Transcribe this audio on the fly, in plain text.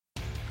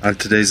On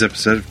today's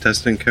episode of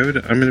Test and Code,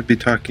 I'm going to be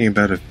talking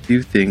about a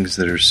few things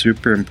that are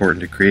super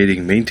important to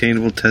creating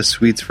maintainable test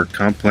suites for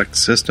complex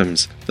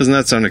systems. Doesn't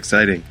that sound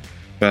exciting?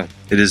 Well,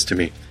 it is to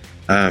me.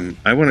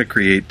 I want to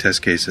create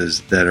test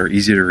cases that are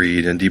easy to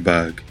read and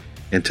debug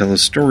and tell a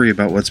story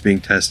about what's being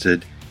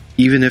tested,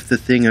 even if the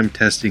thing I'm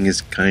testing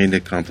is kind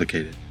of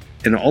complicated.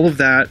 And all of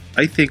that,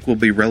 I think, will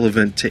be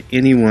relevant to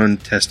anyone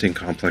testing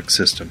complex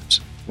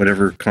systems,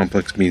 whatever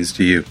complex means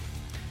to you.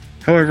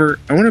 However,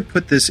 I want to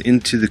put this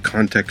into the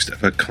context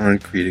of a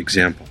concrete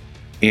example.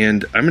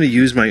 And I'm going to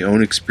use my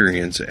own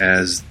experience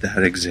as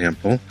that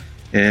example.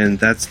 And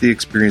that's the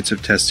experience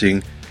of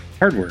testing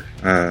hardware.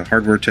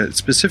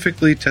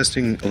 Specifically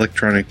testing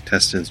electronic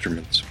test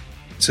instruments.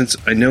 Since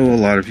I know a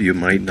lot of you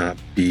might not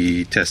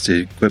be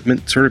tested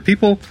equipment sort of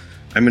people,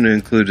 I'm going to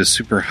include a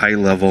super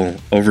high-level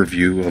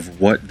overview of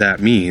what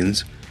that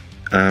means.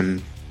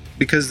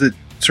 Because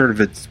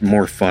it's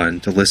more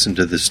fun to listen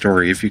to the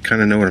story if you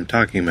kind of know what I'm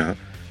talking about.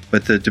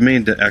 But the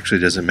domain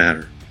actually doesn't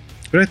matter.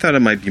 But I thought it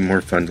might be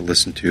more fun to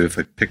listen to if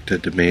I picked a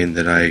domain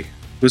that I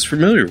was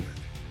familiar with.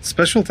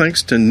 Special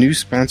thanks to new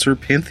sponsor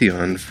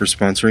Pantheon for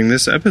sponsoring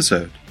this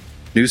episode.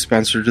 New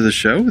sponsor to the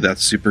show,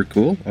 that's super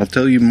cool. I'll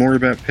tell you more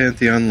about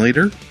Pantheon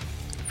later.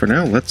 For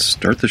now, let's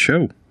start the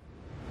show.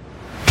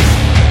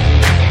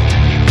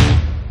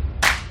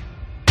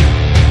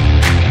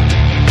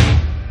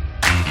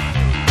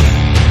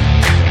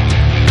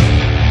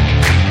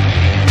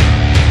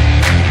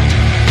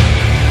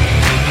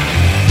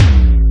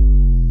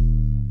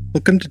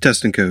 Welcome to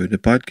Test and Code, a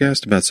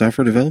podcast about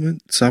software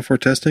development, software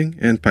testing,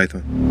 and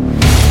Python.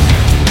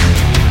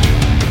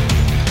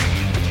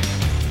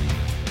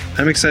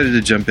 I'm excited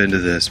to jump into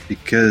this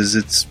because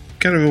it's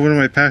kind of one of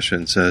my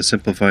passions,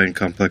 simplifying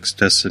complex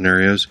test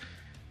scenarios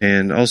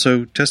and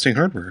also testing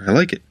hardware. I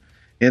like it.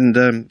 And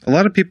a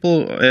lot of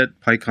people at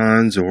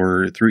PyCons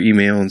or through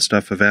email and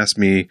stuff have asked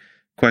me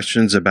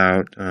questions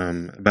about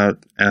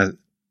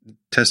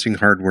testing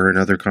hardware and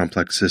other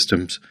complex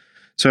systems.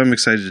 So I'm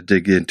excited to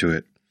dig into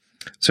it.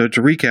 So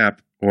to recap,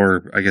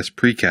 or I guess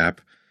pre-cap,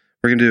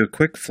 we're going to do a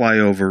quick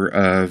flyover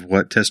of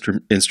what test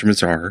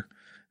instruments are.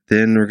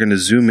 Then we're going to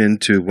zoom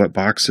into what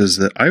boxes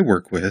that I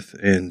work with,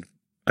 and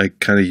I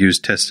kind of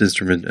use test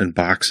instrument and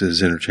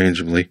boxes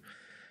interchangeably.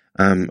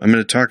 I'm going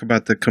to talk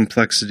about the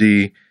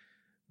complexity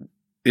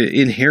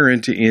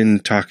inherent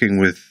in talking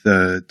with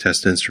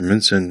test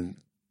instruments, and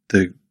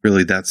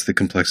that's the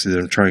complexity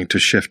that I'm trying to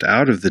shift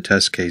out of the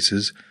test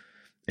cases,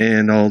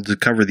 and I'll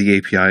cover the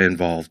API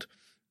involved.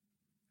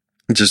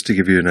 Just to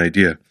give you an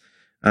idea.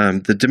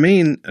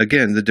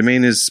 The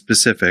domain is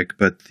specific,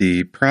 but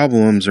the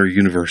problems are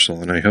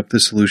universal, and I hope the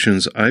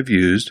solutions I've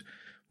used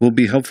will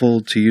be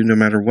helpful to you no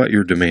matter what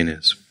your domain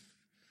is.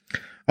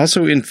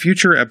 Also, in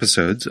future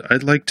episodes,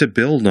 I'd like to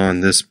build on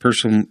this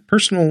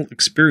personal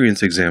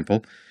experience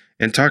example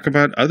and talk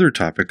about other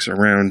topics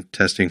around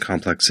testing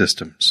complex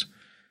systems.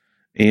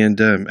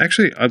 And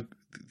actually, I've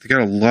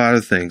got a lot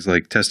of things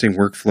like testing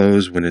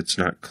workflows when it's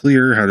not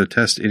clear how to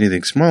test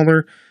anything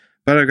smaller.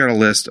 But I've got a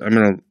list. I'm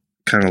going to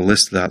kind of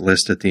list that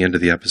list at the end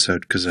of the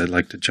episode because I'd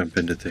like to jump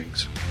into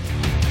things.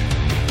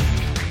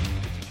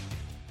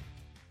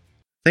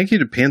 Thank you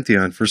to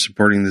Pantheon for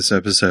supporting this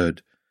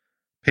episode.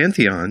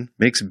 Pantheon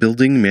makes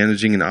building,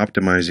 managing, and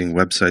optimizing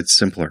websites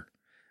simpler.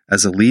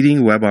 As a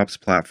leading web ops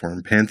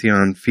platform,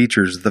 Pantheon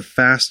features the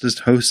fastest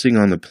hosting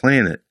on the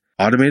planet,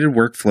 automated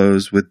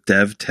workflows with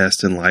dev,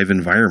 test, and live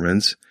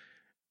environments,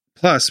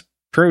 plus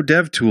pro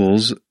dev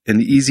tools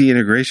and easy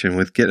integration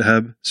with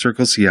GitHub,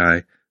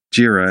 CircleCI,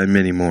 Jira, and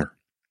many more.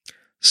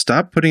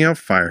 Stop putting out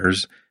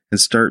fires and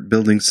start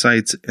building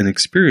sites and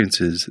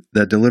experiences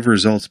that deliver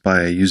results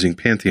by using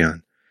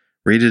Pantheon,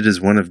 rated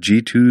as one of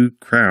G2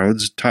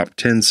 Crowd's top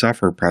 10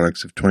 software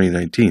products of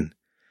 2019.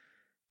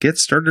 Get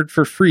started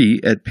for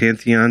free at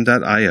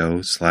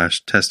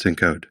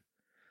pantheon.io/testandcode.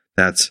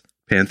 That's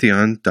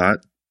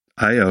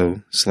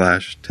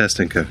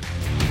pantheon.io/testandcode.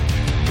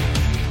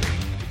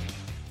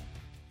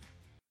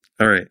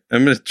 All right,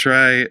 I'm going to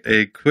try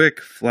a quick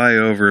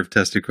flyover of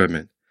test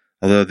equipment.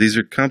 Although these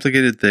are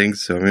complicated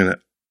things, so I'm going to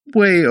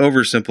way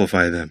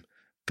oversimplify them.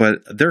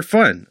 But they're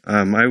fun.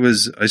 I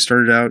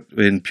started out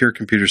in pure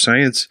computer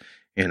science,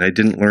 and I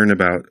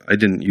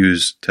didn't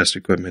use test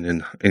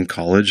equipment in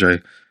college. I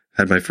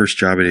had my first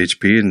job at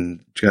HP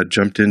and got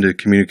jumped into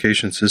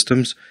communication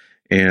systems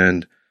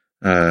and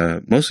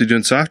mostly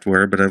doing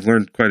software, but I've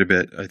learned quite a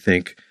bit, I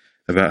think,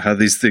 about how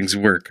these things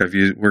work. I've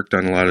worked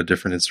on a lot of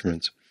different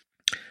instruments.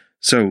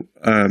 So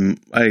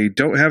I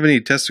don't have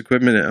any test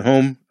equipment at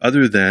home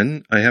other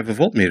than I have a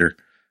voltmeter.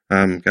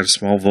 Got a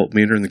small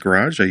voltmeter in the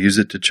garage. I use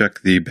it to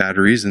check the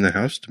batteries in the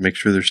house to make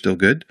sure they're still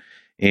good.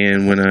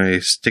 And when I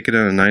stick it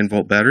on a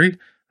 9-volt battery,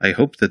 I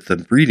hope that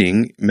the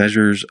reading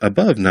measures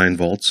above 9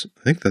 volts.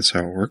 I think that's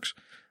how it works.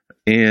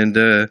 And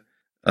the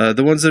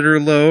ones that are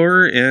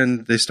lower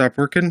and they stop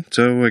working,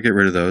 so I get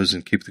rid of those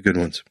and keep the good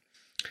ones.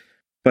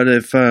 But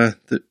if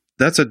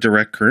that's a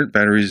direct current,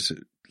 batteries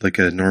like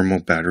a normal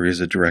battery is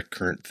a direct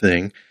current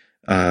thing.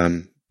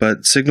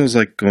 But signals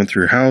like going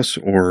through your house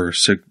or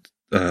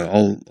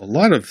a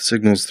lot of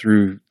signals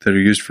through that are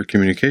used for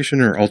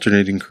communication are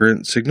alternating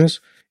current signals,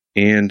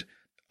 and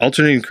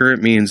alternating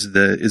current means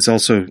that it's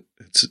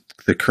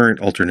the current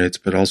alternates,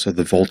 but also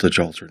the voltage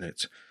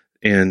alternates,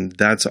 and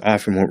that's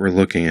often what we're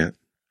looking at.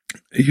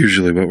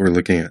 Usually, what we're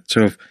looking at.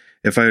 So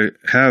if I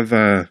have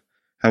an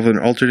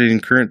alternating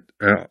current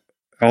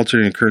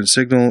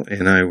signal,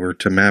 and I were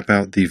to map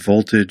out the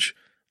voltage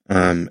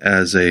on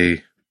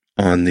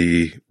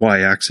the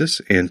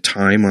y-axis and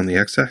time on the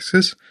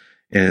x-axis,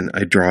 and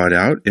I draw it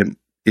out,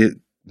 it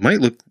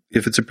might look,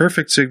 if it's a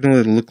perfect signal,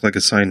 it'll look like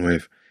a sine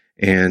wave.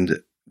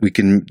 And we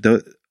can,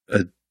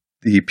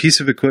 the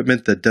piece of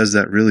equipment that does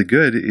that really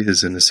good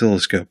is an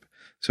oscilloscope.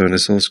 So an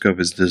oscilloscope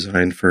is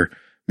designed for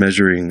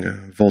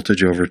measuring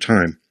voltage over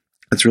time.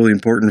 It's really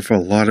important for a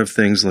lot of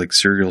things like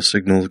serial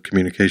signal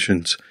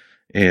communications,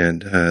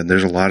 and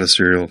there's a lot of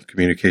serial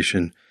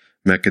communication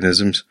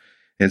mechanisms.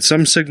 And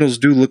some signals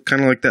do look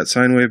kind of like that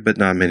sine wave, but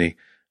not many.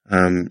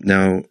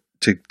 Now,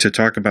 to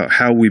talk about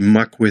how we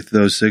muck with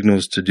those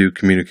signals to do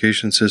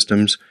communication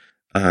systems,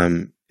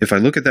 if I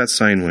look at that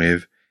sine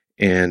wave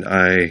and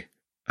I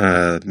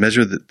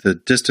measure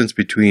the distance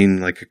between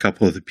like a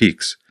couple of the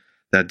peaks,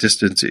 that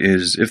distance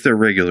is, if they're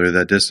regular,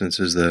 that distance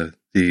is the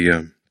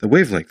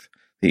wavelength.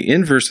 The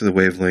inverse of the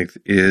wavelength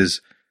is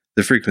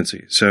the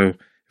frequency. So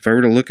if I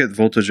were to look at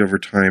voltage over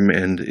time,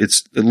 and it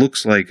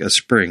looks like a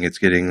spring, it's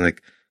getting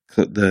like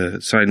the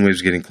sine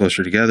wave's getting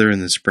closer together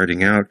and then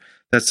spreading out,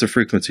 that's the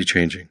frequency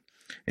changing.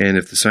 And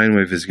if the sine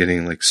wave is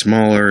getting like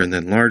smaller and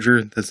then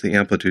larger, that's the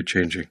amplitude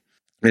changing.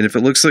 And if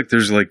it looks like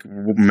there's like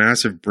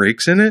massive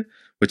breaks in it,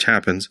 which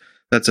happens,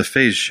 that's a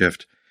phase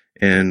shift,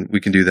 and we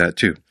can do that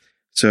too.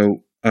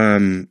 So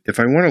if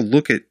I want to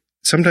look at,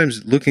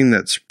 sometimes looking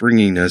at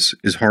springiness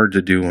is hard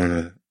to do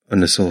on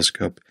an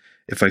oscilloscope.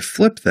 If I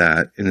flip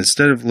that, and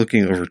instead of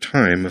looking over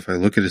time, if I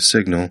look at a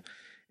signal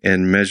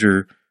and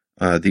measure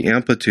the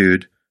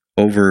amplitude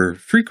over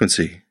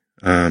frequency,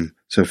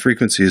 so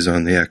frequency is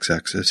on the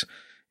x-axis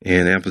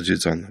and amplitude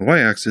is on the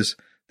y-axis,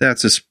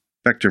 that's a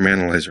spectrum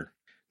analyzer.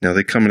 Now,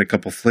 they come in a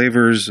couple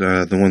flavors.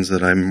 The ones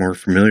that I'm more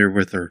familiar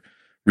with are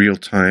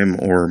real-time,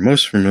 or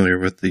most familiar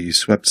with the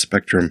swept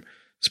spectrum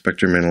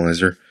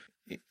analyzer.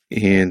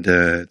 And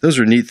those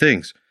are neat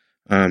things.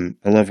 I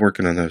love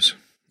working on those.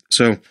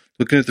 So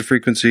looking at the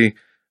frequency,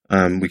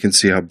 we can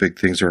see how big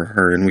things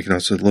are, and we can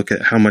also look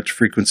at how much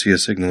frequency a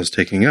signal is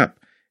taking up.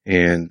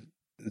 And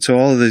so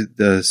all of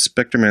the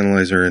spectrum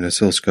analyzer and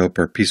oscilloscope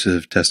are pieces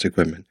of test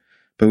equipment.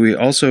 But we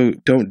also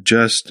don't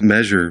just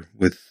measure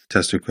with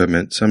test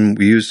equipment.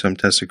 We use some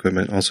test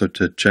equipment also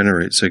to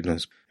generate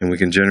signals. And we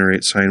can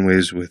generate sine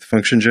waves with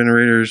function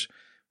generators.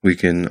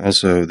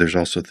 There's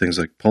also things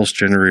like pulse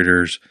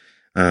generators,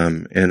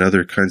 and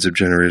other kinds of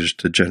generators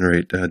to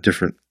generate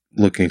different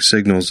looking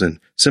signals. And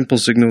simple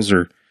signals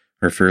are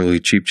fairly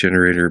cheap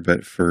generator,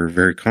 but for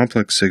very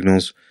complex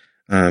signals,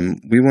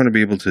 we want to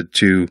be able to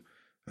do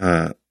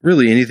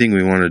really anything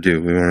we want to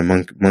do. We want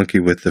to monkey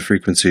with the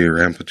frequency or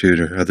amplitude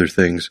or other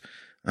things.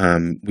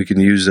 We can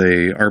use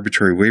a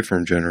arbitrary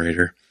waveform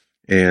generator,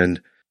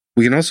 and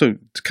we can also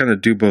kind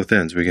of do both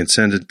ends. We can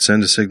send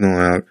a signal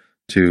out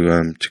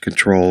to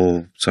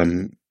control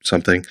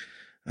something,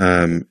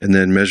 and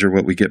then measure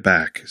what we get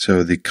back.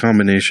 So the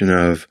combination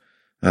of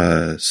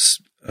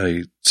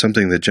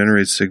something that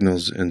generates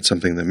signals and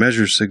something that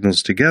measures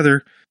signals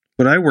together.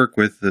 What I work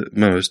with the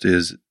most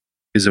is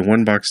a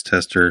one-box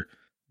tester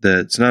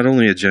that's not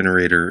only a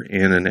generator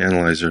and an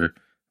analyzer,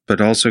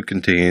 but also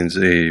contains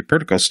a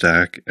protocol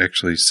stack,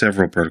 actually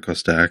several protocol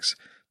stacks,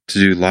 to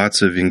do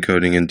lots of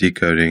encoding and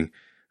decoding.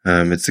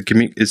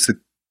 It's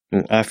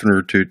often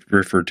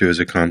referred to as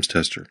a comms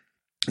tester.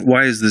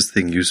 Why is this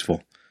thing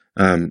useful?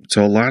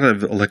 So a lot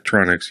of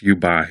electronics you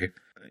buy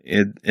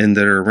and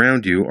that are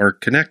around you are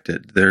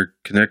connected. They're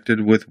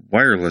connected with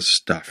wireless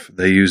stuff.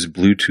 They use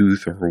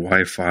Bluetooth or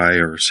Wi-Fi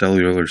or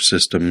cellular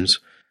systems.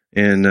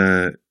 And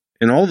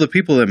all the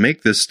people that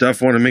make this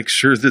stuff want to make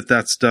sure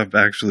that stuff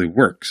actually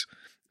works.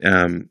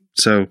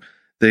 So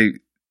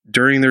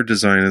during their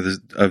design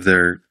of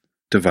their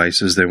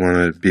devices, they want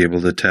to be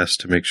able to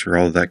test to make sure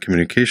all of that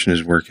communication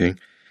is working.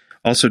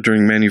 Also,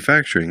 during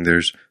manufacturing,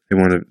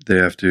 they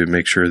have to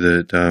make sure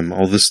that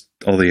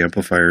all the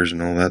amplifiers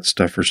and all that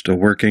stuff are still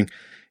working.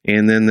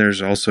 And then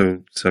there's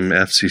also some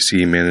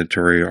FCC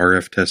mandatory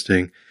RF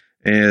testing,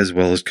 as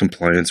well as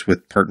compliance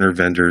with partner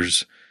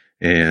vendors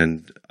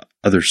and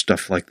other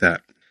stuff like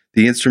that.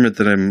 The instrument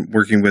that I'm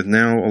working with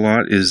now a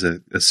lot is a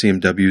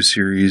CMW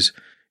series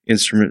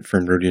instrument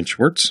from Rohde &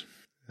 Schwarz.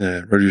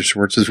 Rohde &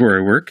 Schwarz is where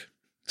I work.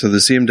 So the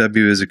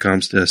CMW is a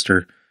comms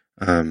tester.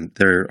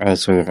 There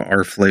also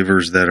are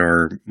flavors that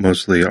are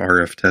mostly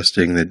RF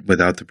testing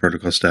without the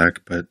protocol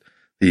stack, but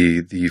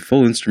the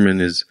full instrument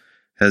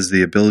has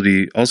the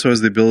ability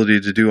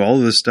to do all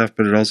of this stuff,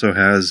 but it also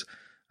has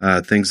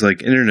things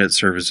like internet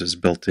services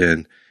built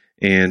in,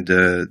 and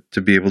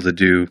to be able to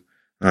do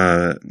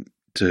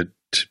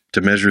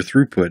to measure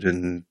throughput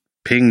and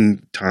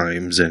ping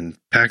times and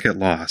packet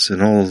loss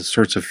and all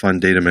sorts of fun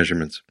data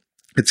measurements.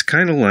 It's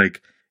kind of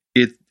like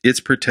it's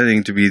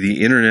pretending to be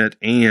the internet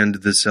and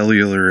the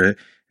cellular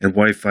and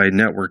Wi-Fi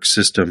network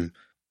system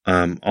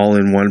all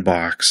in one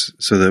box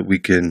so that we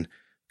can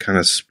kind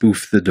of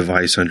spoof the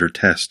device under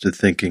test to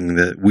thinking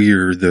that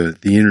we're the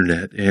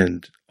internet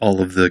and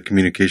all of the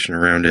communication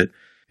around it.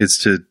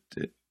 It's to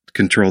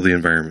control the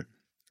environment.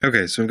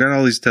 Okay, so I've got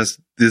all these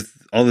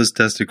all this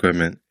test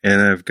equipment,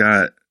 and I've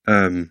got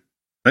I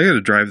got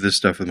to drive this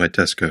stuff with my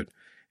test code,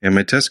 and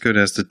my test code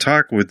has to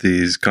talk with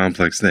these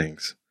complex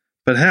things.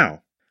 But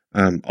how?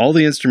 All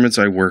the instruments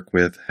I work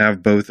with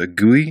have both a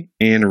GUI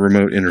and a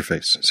remote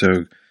interface.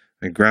 So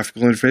a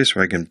graphical interface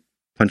where I can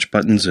punch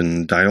buttons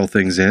and dial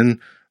things in,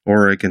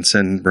 or I can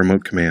send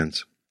remote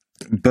commands.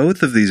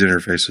 Both of these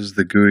interfaces,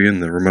 the GUI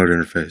and the remote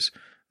interface,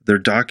 they're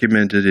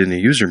documented in a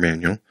user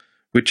manual,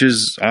 which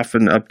is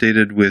often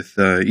updated with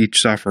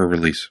each software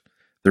release.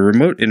 The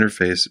remote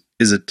interface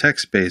is a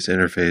text-based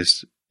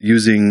interface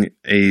using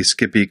a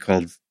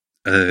syntax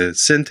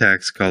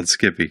called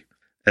Skippy,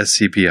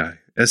 SCPI.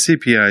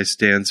 SCPI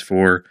stands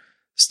for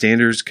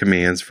Standards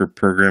Commands for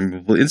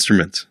Programmable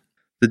Instruments.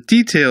 The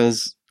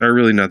details are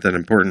really not that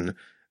important,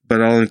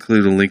 but I'll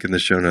include a link in the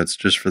show notes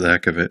just for the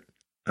heck of it.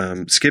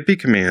 Skippy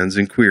commands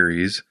and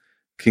queries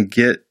can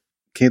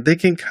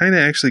kind of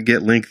actually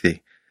get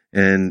lengthy,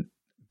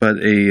 but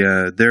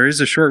there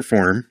is a short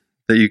form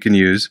that you can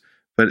use,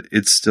 but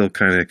it's still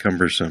kind of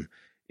cumbersome.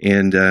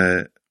 And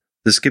the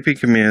Skippy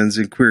commands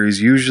and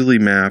queries usually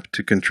map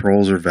to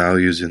controls or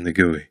values in the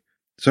GUI.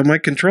 So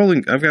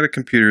I've got a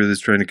computer that's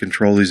trying to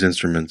control these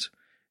instruments,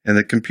 and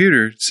the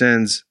computer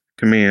sends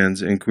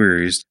commands and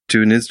queries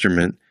to an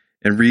instrument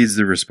and reads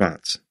the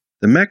response.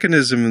 The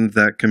mechanism of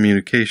that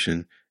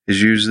communication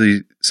is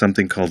usually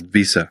something called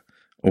VISA,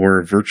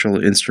 or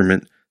Virtual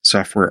Instrument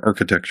Software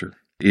Architecture.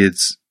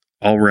 It's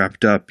all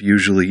wrapped up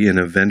usually in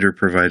a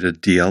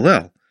vendor-provided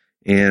DLL,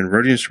 and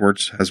Rohde &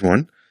 Schwarz has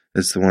one.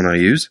 It's the one I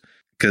use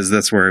because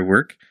that's where I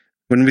work.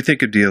 When we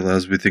think of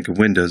DLLs, we think of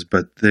Windows,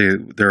 but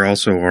there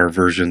also are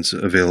versions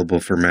available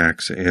for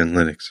Macs and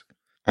Linux.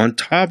 On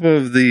top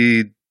of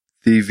the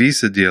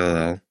VISA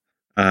DLL,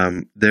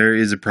 there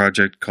is a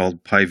project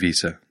called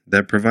PyVisa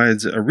that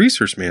provides a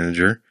resource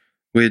manager,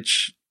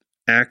 which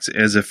acts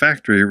as a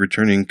factory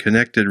returning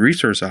connected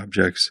resource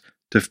objects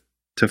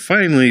to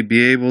finally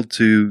be able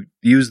to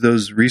use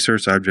those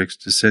resource objects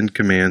to send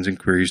commands and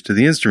queries to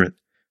the instrument.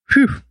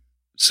 Whew.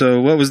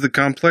 So what was the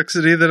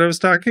complexity that I was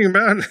talking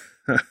about?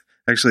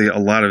 Actually, a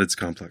lot of it's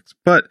complex.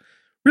 But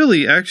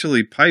really,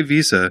 actually,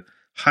 PyVisa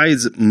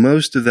hides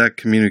most of that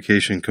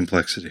communication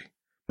complexity.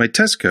 My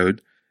test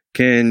code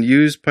can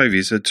use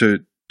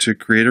PyVisa to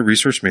create a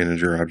resource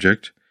manager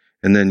object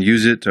and then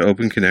use it to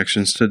open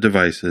connections to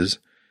devices.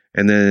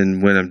 And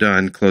then when I'm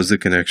done, close the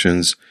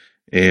connections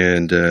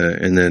and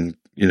then,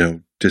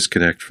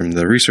 disconnect from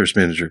the resource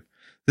manager.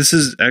 This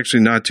is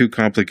actually not too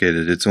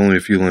complicated. It's only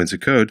a few lines of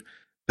code,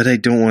 but I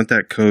don't want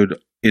that code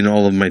in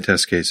all of my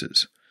test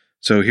cases.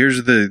 So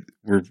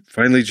we're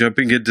finally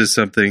jumping into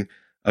something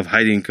of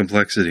hiding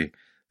complexity.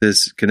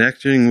 This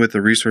connecting with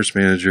the resource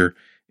manager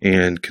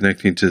and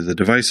connecting to the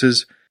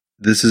devices.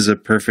 This is a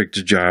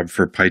perfect job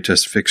for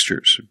PyTest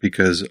fixtures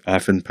because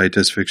often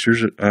PyTest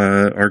fixtures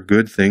are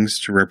good things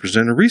to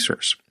represent a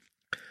resource.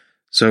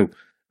 So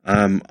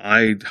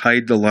I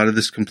hide a lot of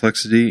this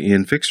complexity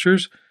in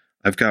fixtures.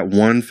 I've got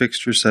one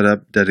fixture set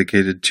up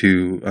dedicated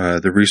to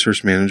the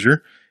resource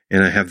manager,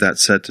 and I have that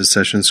set to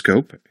session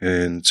scope.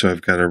 And so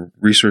I've got a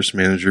resource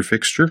manager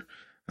fixture.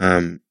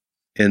 And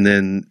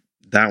then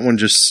that one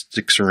just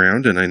sticks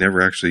around, and I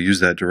never actually use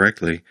that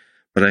directly.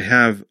 But I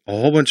have a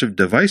whole bunch of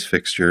device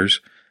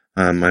fixtures.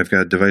 I've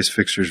got device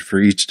fixtures for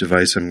each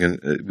device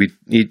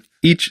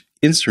each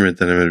instrument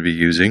that I'm going to be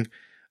using.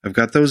 I've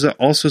got those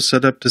also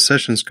set up to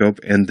session scope,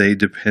 and they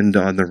depend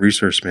on the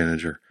resource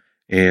manager.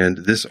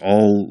 And this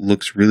all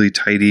looks really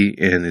tidy,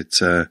 and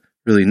it's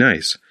really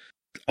nice.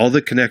 All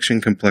the connection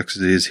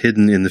complexity is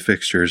hidden in the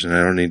fixtures, and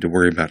I don't need to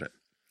worry about it.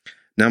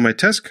 Now, my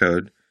test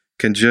code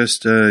can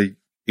just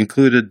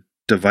include a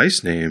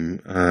device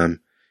name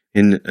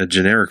in a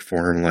generic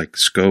form like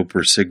scope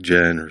or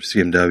SIGGEN or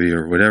CMW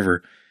or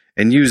whatever,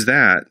 and use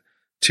that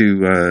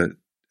to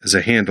as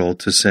a handle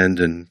to send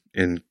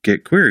and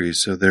get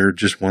queries. So they're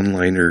just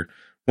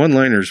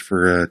one-liners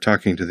for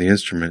talking to the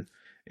instrument,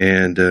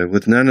 and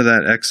with none of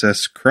that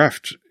excess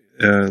cruft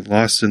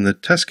lost in the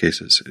test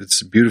cases.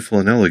 It's beautiful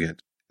and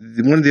elegant.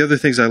 One of the other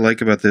things I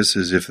like about this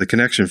is if the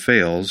connection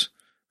fails,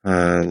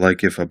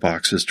 like if a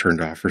box is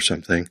turned off or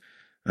something,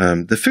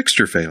 the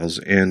fixture fails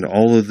and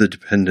all of the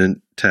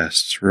dependent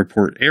tests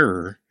report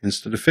error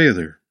instead of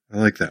failure. I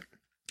like that.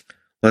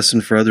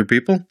 Lesson for other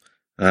people.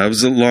 It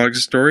was a long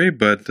story,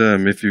 but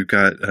if you've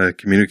got a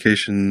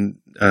communication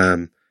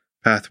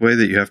pathway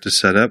that you have to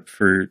set up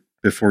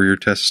before your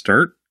tests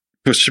start,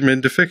 push them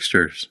into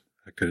fixtures.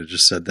 I could have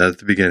just said that at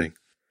the beginning.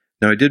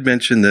 Now, I did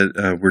mention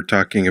that we're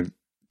talking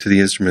to the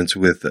instruments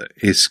with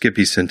a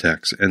Skippy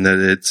syntax and that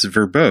it's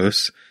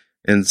verbose,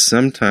 and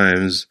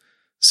sometimes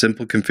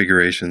simple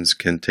configurations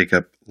can take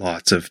up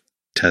lots of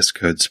test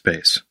code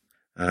space.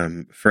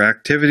 For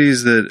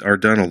activities that are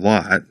done a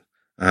lot,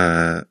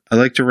 I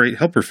like to write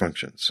helper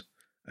functions.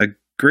 A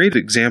great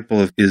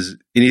example is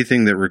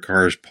anything that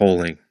requires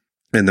polling.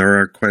 And there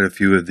are quite a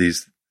few of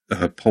these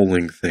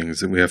polling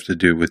things that we have to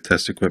do with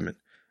test equipment.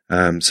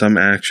 Some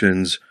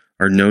actions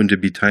are known to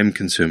be time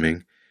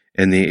consuming,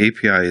 and the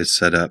API is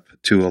set up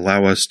to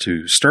allow us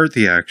to start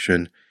the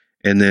action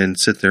and then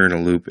sit there in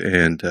a loop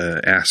and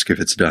ask if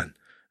it's done.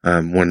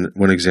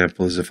 One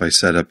example is if I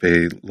set up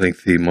a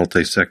lengthy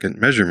multi-second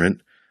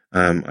measurement,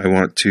 I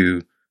want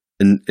to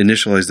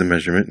initialize the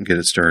measurement and get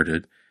it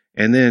started,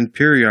 and then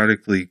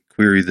periodically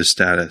query the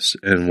status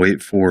and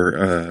wait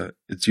for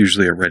it's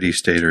usually a ready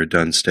state or a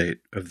done state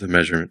of the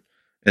measurement,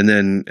 and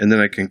then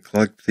I can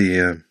collect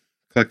the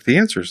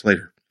answers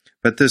later.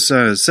 But this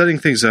setting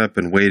things up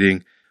and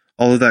waiting,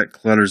 all of that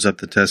clutters up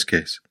the test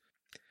case,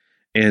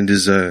 and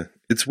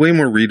it's way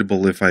more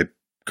readable if I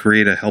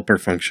create a helper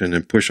function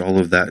and push all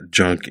of that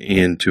junk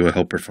into a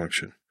helper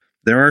function.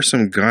 There are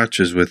some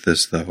gotchas with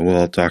this, though,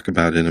 I'll talk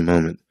about in a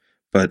moment.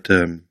 But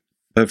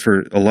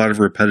for a lot of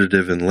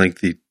repetitive and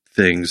lengthy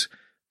things,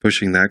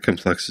 pushing that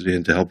complexity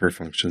into helper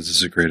functions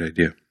is a great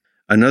idea.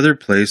 Another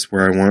place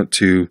where I want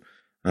to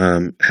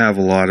have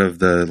a lot of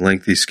the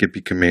lengthy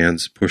Skippy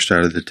commands pushed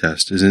out of the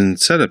test is in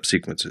setup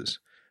sequences.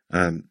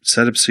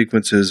 Setup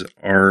sequences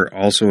are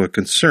also a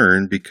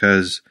concern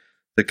because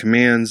the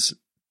commands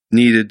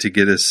needed to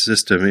get a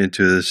system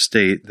into the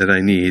state that I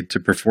need to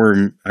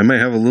perform. I might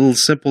have a little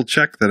simple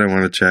check that I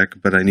want to check,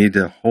 but I need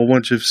a whole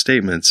bunch of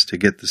statements to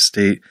get the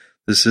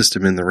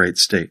system in the right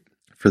state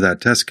for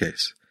that test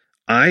case.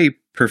 I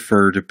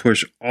prefer to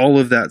push all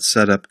of that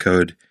setup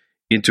code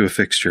into a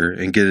fixture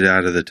and get it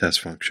out of the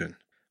test function.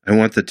 I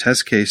want the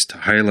test case to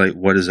highlight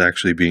what is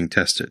actually being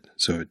tested,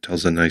 so it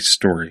tells a nice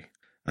story.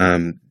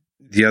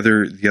 The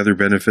other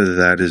benefit of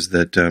that is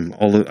that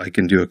I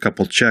can do a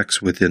couple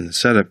checks within the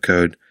setup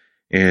code,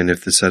 and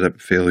if the setup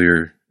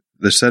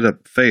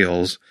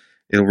fails,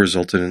 it'll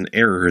result in an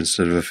error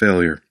instead of a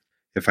failure.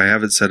 If I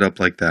have it set up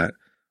like that,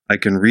 I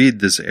can read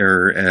this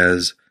error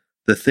as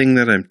the thing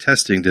that I'm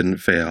testing didn't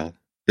fail.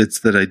 It's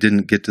that I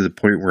didn't get to the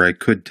point where I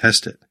could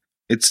test it.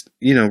 It's,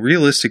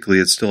 realistically,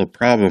 it's still a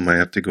problem I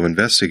have to go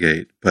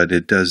investigate, but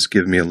it does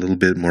give me a little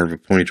bit more of a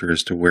pointer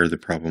as to where the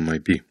problem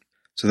might be.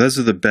 So those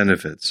are the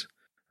benefits.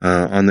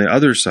 On the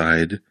other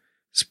side,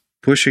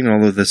 pushing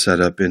all of the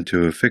setup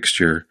into a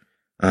fixture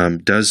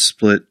does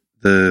split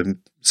the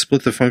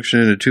function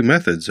into two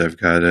methods. I've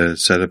got a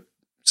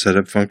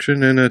setup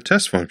function and a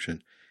test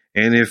function.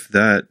 And if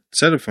that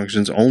setup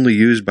function is only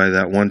used by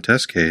that one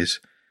test case,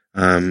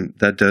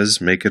 that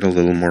does make it a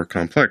little more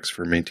complex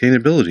for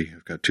maintainability.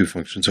 I've got two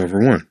functions over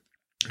one.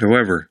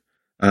 However,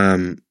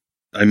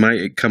 I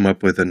might come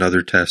up with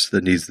another test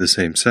that needs the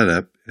same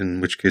setup,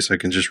 in which case I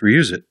can just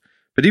reuse it.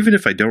 But even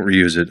if I don't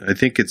reuse it, I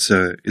think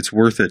it's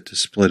worth it to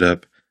split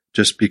up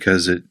just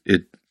because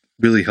it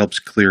really helps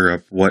clear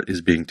up what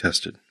is being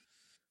tested.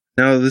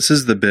 Now, this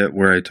is the bit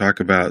where I talk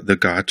about the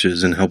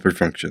gotchas and helper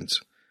functions.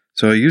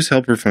 So I use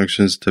helper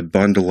functions to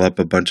bundle up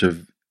a bunch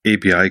of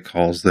API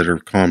calls that are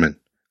common.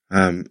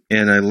 And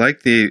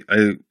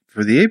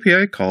for the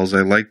API calls,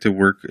 I like to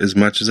work as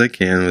much as I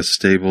can with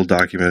stable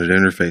documented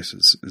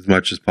interfaces as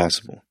much as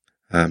possible.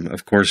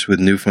 Of course, with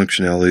new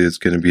functionality, it's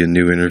going to be a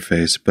new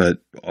interface, but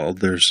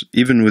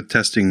even with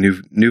testing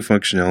new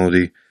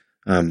functionality,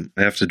 I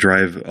have to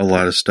drive a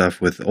lot of stuff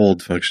with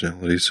old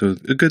functionality, so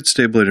a good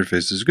stable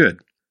interface is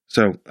good.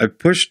 So I've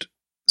pushed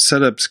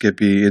setup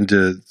Skippy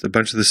into a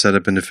bunch of the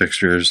setup into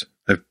fixtures.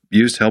 I've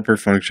used helper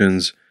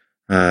functions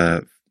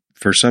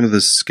for some of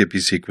the Skippy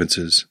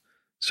sequences.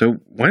 So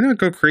why not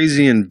go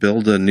crazy and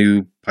build a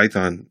new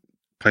Pythonic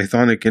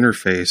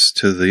interface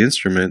to the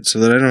instrument so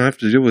that I don't have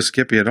to deal with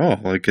Skippy at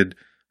all? I could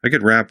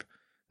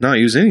not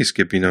use any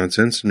Skippy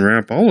nonsense and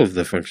wrap all of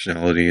the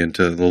functionality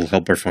into little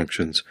helper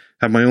functions.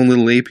 Have my own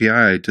little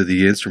API to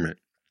the instrument.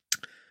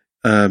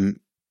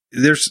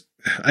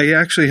 I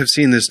actually have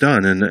seen this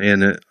done,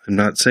 and I'm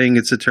not saying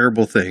it's a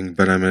terrible thing,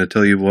 but I'm going to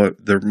tell you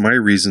my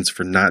reasons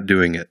for not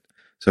doing it.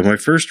 So my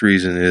first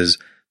reason is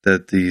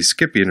that the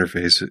Skippy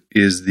interface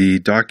is the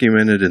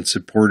documented and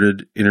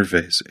supported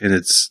interface, and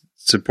it's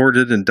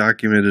supported and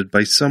documented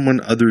by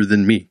someone other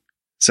than me.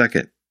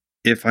 Second,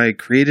 if I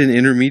create an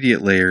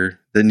intermediate layer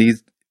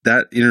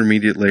that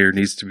intermediate layer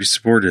needs to be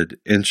supported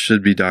and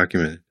should be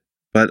documented,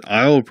 but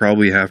I'll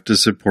probably have to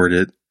support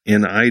it,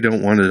 and I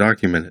don't want to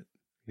document it.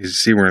 You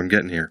see where I'm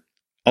getting here.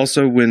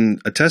 Also, when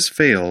a test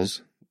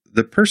fails,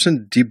 the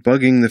person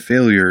debugging the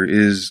failure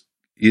is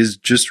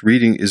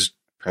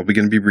probably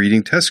going to be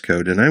reading test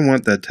code, and I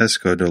want that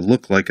test code to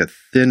look like a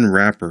thin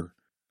wrapper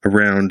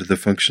around the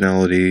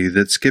functionality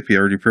that Skippy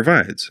already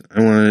provides.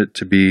 I want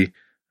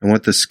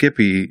the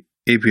Skippy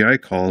API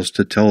calls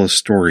to tell a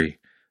story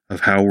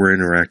of how we're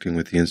interacting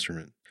with the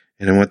instrument.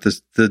 And I want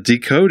the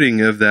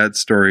decoding of that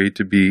story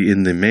to be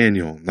in the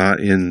manual, not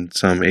in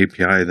some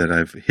API that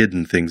I've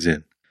hidden things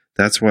in.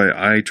 That's why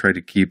I try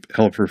to keep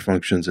helper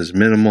functions as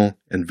minimal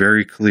and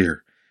very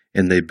clear.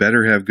 And they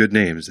better have good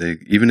names.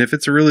 Even if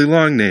it's a really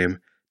long name,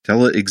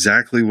 tell it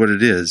exactly what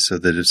it is so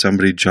that if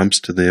somebody jumps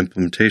to the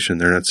implementation,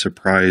 they're not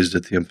surprised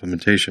at the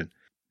implementation.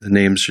 The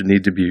names should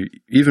need to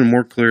be even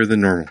more clear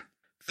than normal.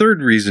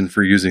 Third reason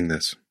for using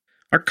this.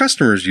 Our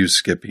customers use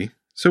Skippy,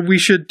 so we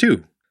should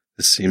too.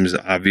 This seems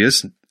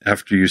obvious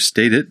after you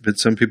state it, but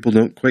some people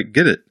don't quite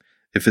get it.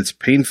 If it's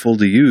painful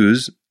to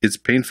use, it's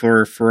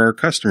painful for our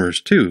customers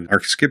too.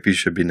 Our Skippy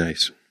should be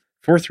nice.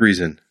 Fourth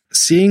reason.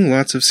 Seeing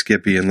lots of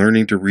Skippy and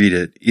learning to read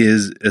it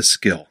is a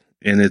skill,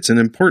 and it's an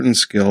important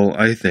skill,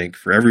 I think,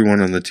 for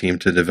everyone on the team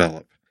to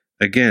develop.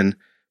 Again,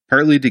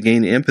 partly to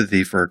gain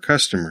empathy for our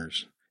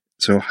customers,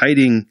 so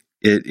hiding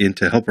it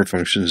into helper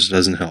functions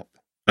doesn't help.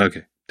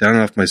 Okay, down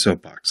off my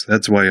soapbox.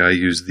 That's why I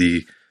use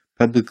the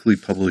publicly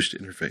published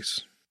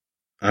interface.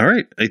 All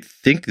right, I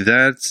think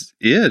that's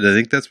it. I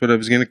think that's what I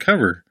was going to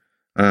cover.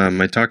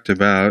 I talked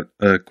about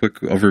a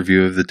quick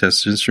overview of the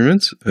test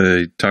instruments.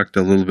 I talked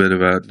a little bit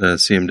about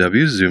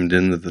CMW, zoomed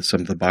in some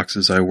of the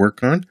boxes I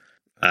work on.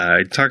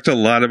 I talked a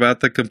lot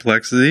about the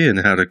complexity and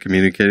how to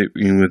communicate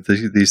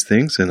with these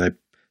things, and I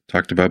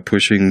talked about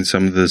pushing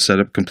some of the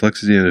setup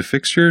complexity into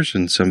fixtures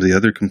and some of the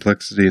other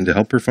complexity into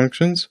helper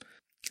functions.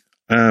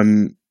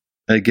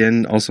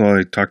 Again, also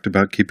I talked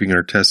about keeping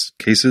our test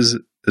cases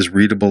as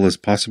readable as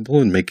possible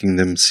and making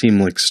them seem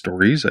like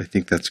stories. I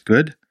think that's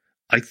good.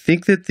 I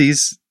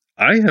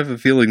have a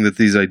feeling that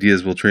these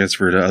ideas will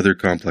transfer to other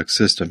complex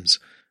systems,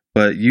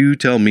 but you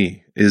tell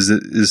me, is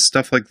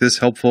stuff like this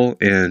helpful,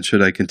 and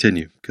should I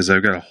continue? Because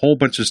I've got a whole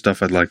bunch of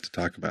stuff I'd like to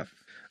talk about.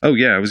 Oh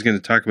yeah, I was going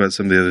to talk about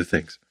some of the other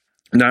things.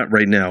 Not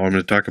right now. I'm going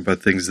to talk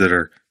about things that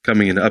are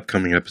coming in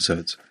upcoming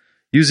episodes.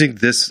 Using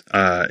this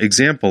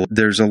example,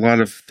 there's a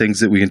lot of things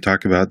that we can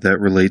talk about that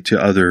relate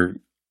to other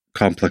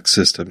complex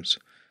systems.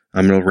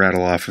 I'm going to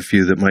rattle off a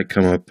few that might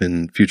come up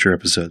in future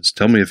episodes.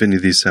 Tell me if any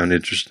of these sound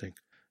interesting.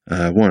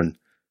 1.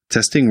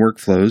 Testing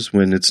workflows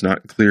when it's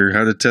not clear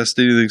how to test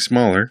anything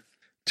smaller.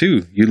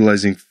 2.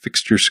 Utilizing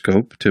fixture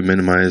scope to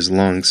minimize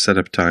long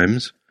setup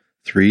times.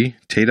 3.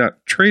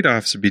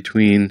 Trade-offs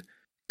between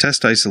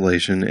test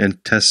isolation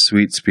and test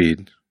suite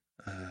speed.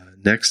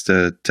 Next,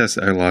 I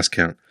lost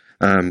count.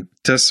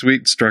 Test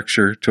suite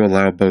structure to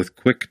allow both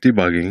quick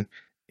debugging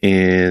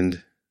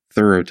and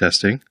thorough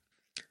testing.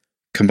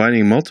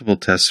 Combining multiple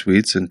test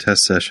suites and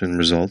test session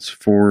results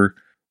for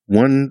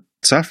one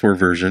software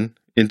version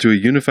into a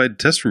unified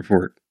test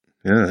report.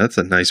 Yeah, that's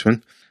a nice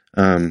one.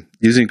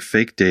 Using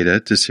fake data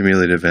to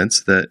simulate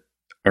events that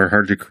are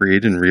hard to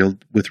create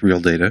with real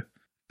data.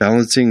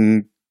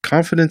 Balancing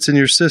confidence in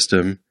your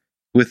system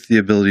with the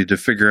ability to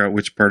figure out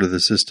which part of the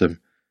system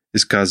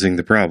is causing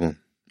the problem.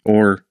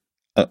 Or,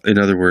 in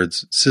other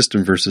words,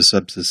 system versus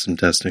subsystem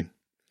testing.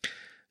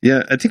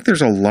 Yeah, I think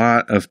there's a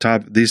lot of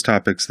these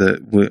topics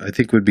that I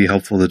think would be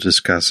helpful to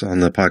discuss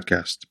on the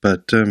podcast.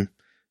 But,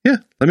 yeah,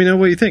 let me know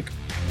what you think.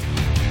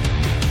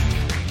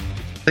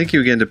 Thank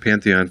you again to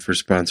Pantheon for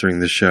sponsoring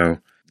the show.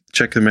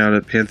 Check them out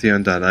at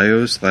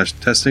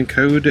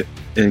pantheon.io/testandcode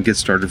and get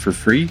started for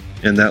free.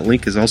 And that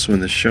link is also in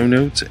the show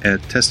notes at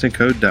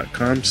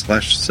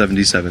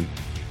testandcode.com/77.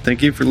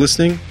 Thank you for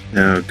listening.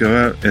 Now go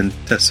out and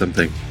test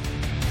something.